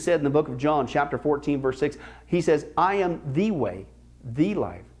 Jesus said in the book of John, chapter 14, verse 6, He says, I am the way, the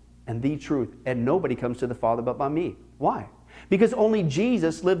life, and the truth, and nobody comes to the Father but by me. Why? Because only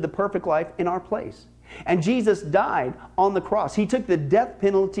Jesus lived the perfect life in our place. And Jesus died on the cross. He took the death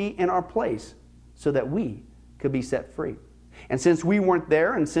penalty in our place so that we could be set free. And since we weren't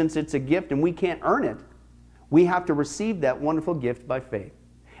there, and since it's a gift and we can't earn it, we have to receive that wonderful gift by faith.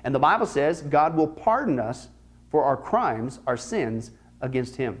 And the Bible says God will pardon us for our crimes, our sins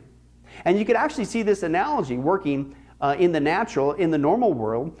against Him. And you could actually see this analogy working in the natural, in the normal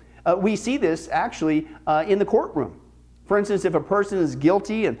world. We see this actually in the courtroom. For instance, if a person is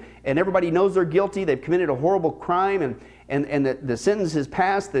guilty and everybody knows they're guilty, they've committed a horrible crime, and the sentence has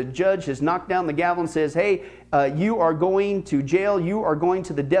passed, the judge has knocked down the gavel and says, hey, you are going to jail, you are going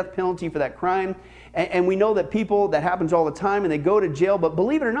to the death penalty for that crime. And we know that people, that happens all the time, and they go to jail. But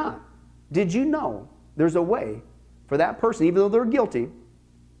believe it or not, did you know there's a way for that person, even though they're guilty,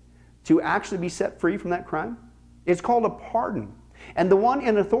 to actually be set free from that crime? It's called a pardon. And the one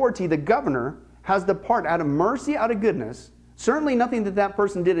in authority, the governor, has the pardon out of mercy, out of goodness. Certainly nothing that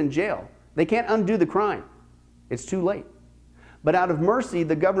person did in jail. They can't undo the crime. It's too late. But out of mercy,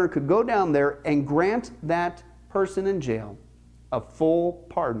 the governor could go down there and grant that person in jail a full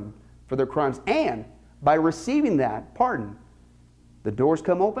pardon for their crimes. And by receiving that pardon, the doors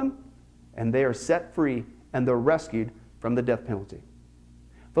come open and they are set free and they're rescued from the death penalty.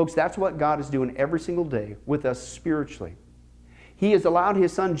 Folks, that's what God is doing every single day with us spiritually. He has allowed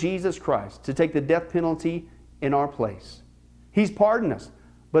His Son, Jesus Christ, to take the death penalty in our place. He's pardoned us,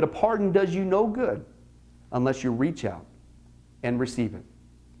 but a pardon does you no good unless you reach out and receive it.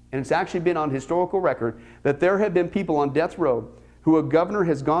 And it's actually been on historical record that there have been people on death row who a governor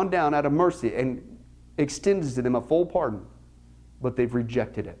has gone down out of mercy and extended to them a full pardon, but they've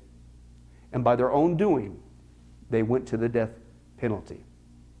rejected it. And by their own doing, they went to the death penalty.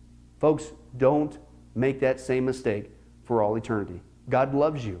 Folks, don't make that same mistake for all eternity. God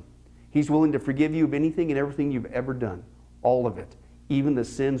loves you. He's willing to forgive you of anything and everything you've ever done. All of it. Even the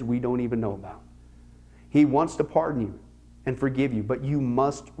sins we don't even know about. He wants to pardon you and forgive you, but you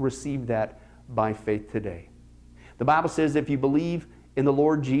must receive that by faith today. The Bible says if you believe in the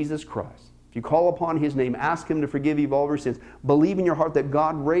Lord Jesus Christ, If you call upon His name, ask Him to forgive you of all of your sins, believe in your heart that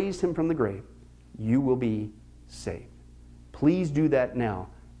God raised Him from the grave, you will be saved. Please do that now.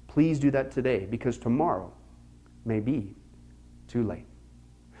 Please do that today, because tomorrow may be too late.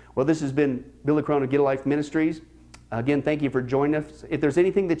 Well, this has been Billy Crone of Get a Life Ministries. Again, thank you for joining us. If there's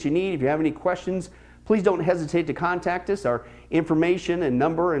anything that you need, if you have any questions, please don't hesitate to contact us. Our information and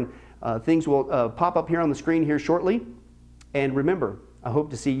number and things will pop up here on the screen here shortly. And remember, I hope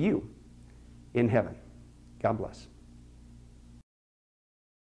to see you in heaven. God bless.